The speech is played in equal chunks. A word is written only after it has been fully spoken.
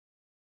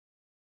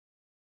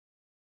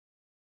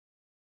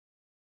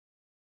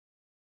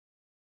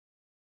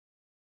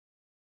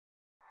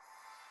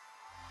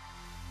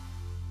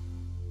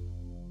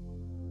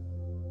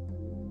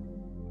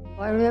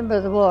I remember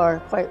the war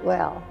quite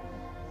well,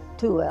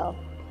 too well.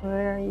 We were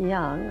very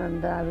young,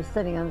 and I was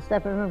sitting on the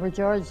step. I remember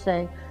George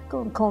saying,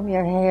 "Go and comb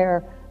your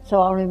hair,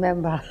 so I'll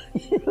remember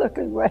you're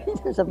looking right,"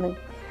 or something.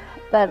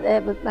 But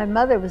my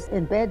mother was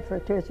in bed for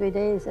 2 or 3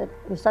 days. It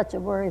was such a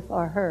worry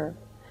for her.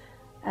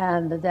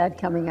 And the dad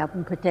coming up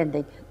and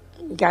pretending,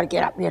 "You got to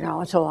get up, you know,"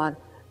 and so on.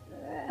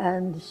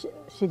 And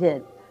she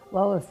did.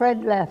 Well, when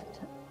Fred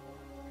left,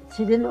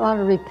 she didn't want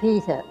to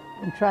repeat it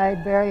and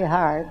tried very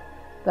hard,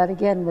 but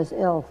again was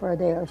ill for a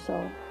day or so.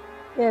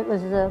 It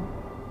was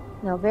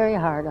very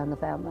hard on the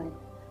family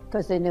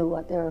because they knew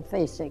what they were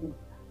facing.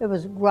 It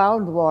was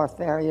ground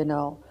warfare, you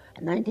know.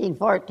 In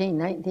 1914,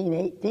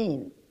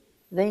 1918,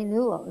 they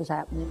knew what was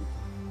happening.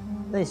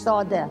 They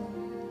saw death.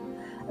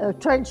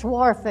 Trench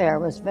warfare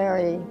was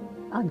very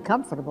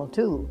uncomfortable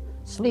too,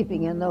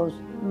 sleeping in those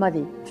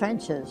muddy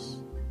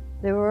trenches.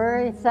 They were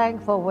very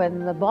thankful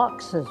when the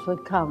boxes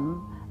would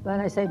come. When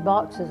I say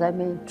boxes, I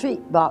mean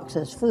treat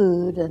boxes,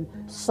 food and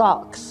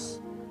socks,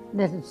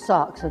 knitted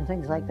socks and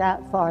things like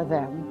that for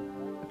them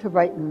to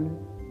brighten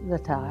the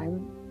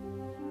time.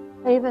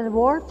 Even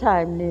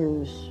wartime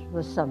news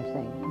was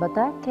something, but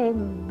that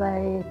came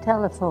by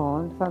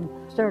telephone from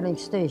Stirling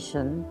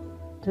station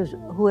to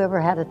whoever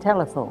had a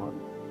telephone.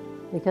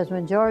 Because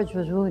when George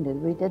was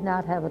wounded, we did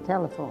not have a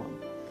telephone,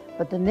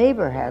 but the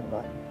neighbor had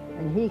one,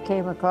 and he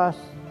came across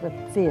the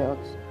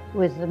fields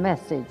with the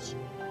message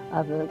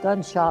of the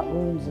gunshot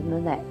wounds in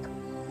the neck.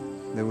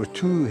 There were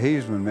 2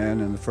 Hazeman men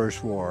in the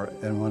First War,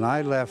 and when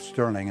I left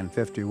Stirling in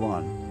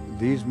 '51,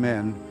 these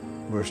men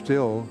were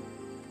still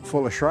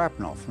full of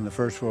shrapnel from the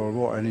First World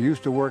War, and it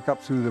used to work up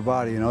through the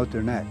body and out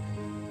their neck.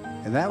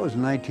 And that was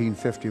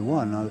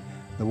 1951. Now,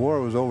 the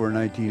war was over in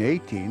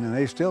 1918, and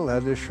they still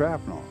had this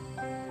shrapnel.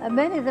 And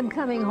many of them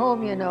coming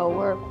home, you know,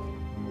 were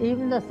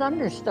even the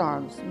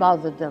thunderstorms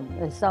bothered them.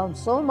 They sound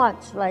so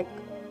much like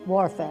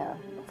warfare.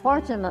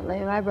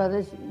 Fortunately, my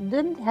brothers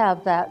didn't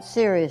have that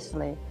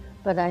seriously,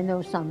 but I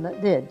know some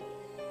that did.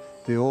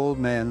 The old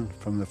men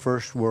from the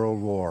First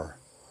World War,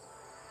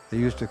 they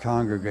used to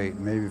congregate,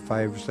 maybe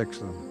 5 or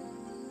 6 of them,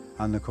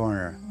 on the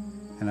corner,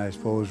 and I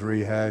suppose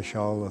rehash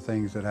all the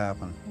things that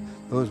happened.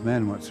 Those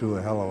men went through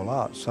a hell of a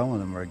lot. Some of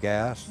them were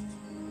gassed,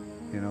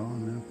 you know,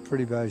 and they're in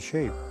pretty bad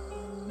shape.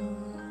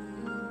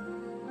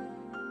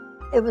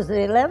 It was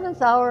the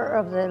 11th hour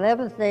of the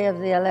 11th day of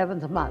the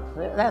 11th month.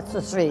 That's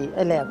the 3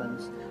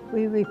 11s.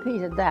 We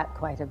repeated that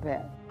quite a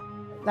bit.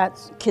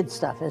 That's kid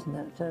stuff, isn't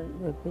it, to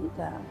repeat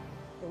that?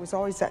 There was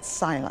always that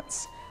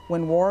silence.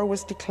 When war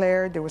was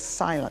declared, there was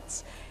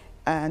silence.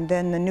 And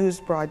then the news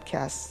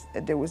broadcasts,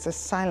 there was a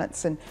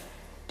silence, and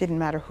didn't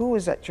matter who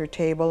was at your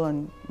table,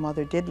 and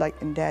Mother did like,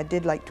 and Dad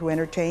did like to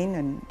entertain,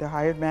 and the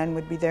hired man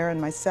would be there,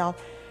 and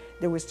myself.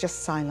 There was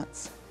just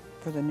silence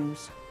for the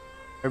news.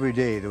 Every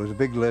day there was a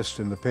big list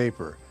in the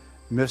paper,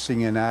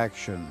 missing in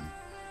action,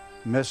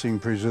 missing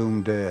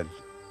presumed dead.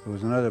 There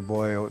was another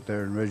boy out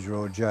there in Ridge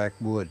Road, Jack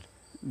Wood,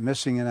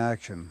 missing in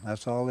action.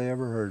 That's all they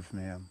ever heard from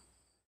him.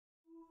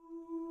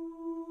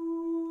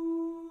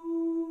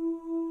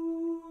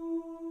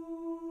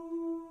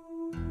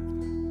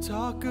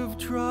 Talk of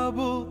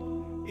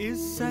trouble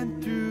is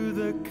sent through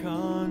the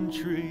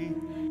country,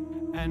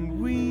 and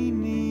we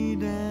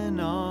need an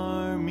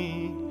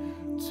army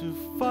to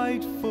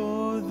fight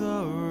for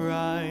the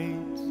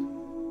right.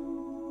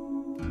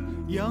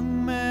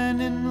 Young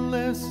men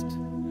enlist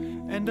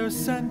and are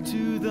sent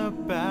to the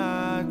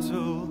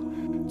battle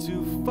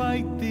to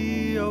fight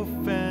the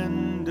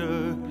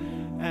offender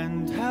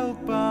and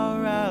help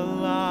our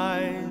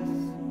allies.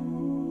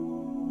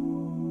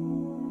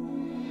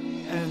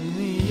 And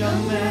the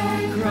young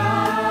men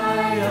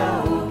cry,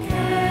 "Oh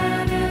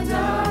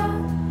Canada,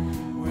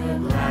 we'll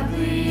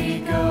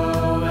gladly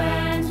go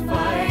and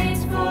fight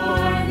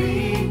for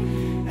thee."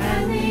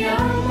 And the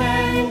young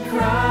men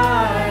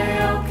cry,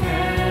 "Oh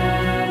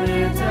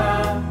Canada,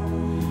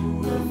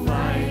 we'll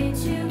fight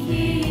to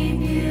keep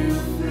you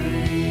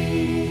free."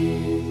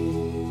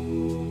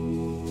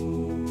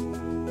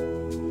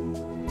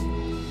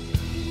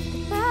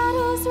 The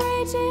battle's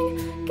raging,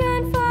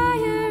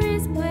 gunfire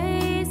is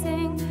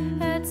blazing.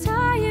 A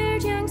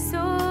tired young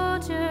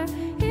soldier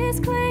is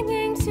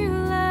clinging to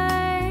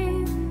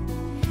life.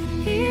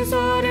 He's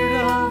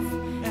ordered off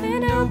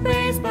and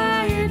obeys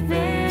by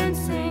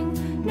advancing.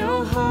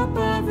 No hope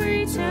of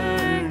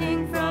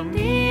returning from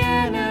the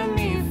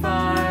enemy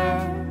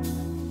fire.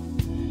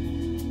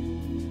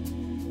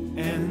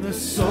 And the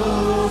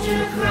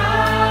soldier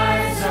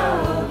cries,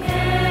 "Oh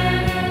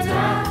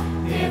Canada,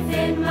 if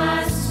it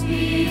must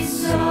be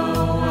so,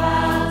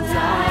 I'll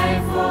die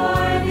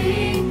for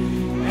thee."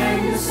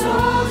 And the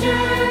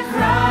soldier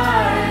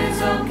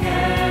cries, "Oh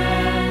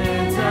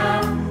Canada,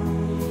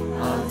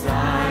 I'll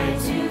die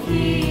to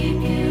keep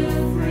you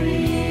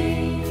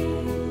free."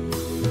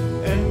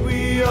 And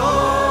we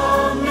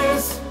all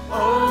miss,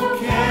 oh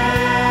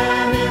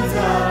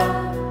Canada,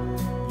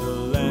 the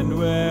land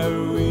where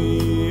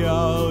we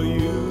all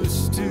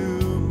used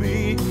to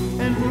be.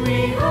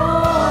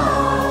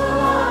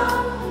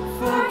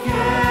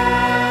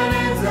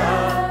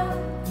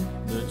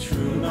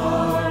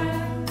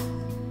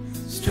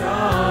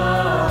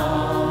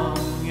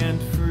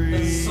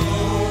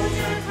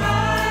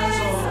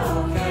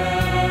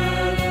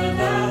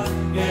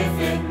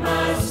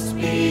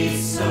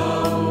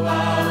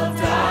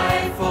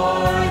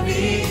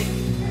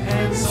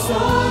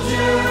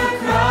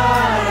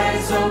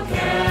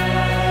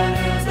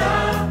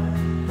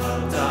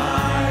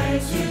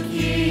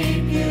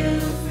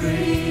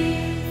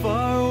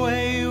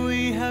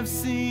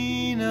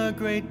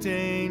 great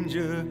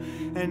danger,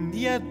 and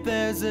yet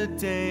there's a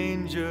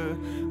danger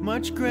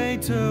much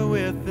greater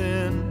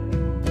within.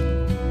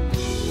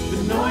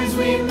 The noise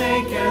we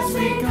make as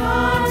we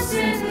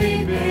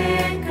constantly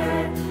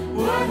bicker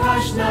would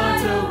hush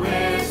not a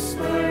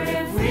whisper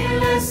if we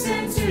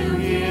listen to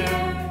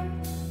hear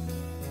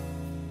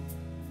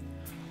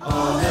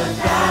all the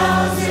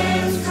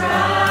thousands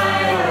cry.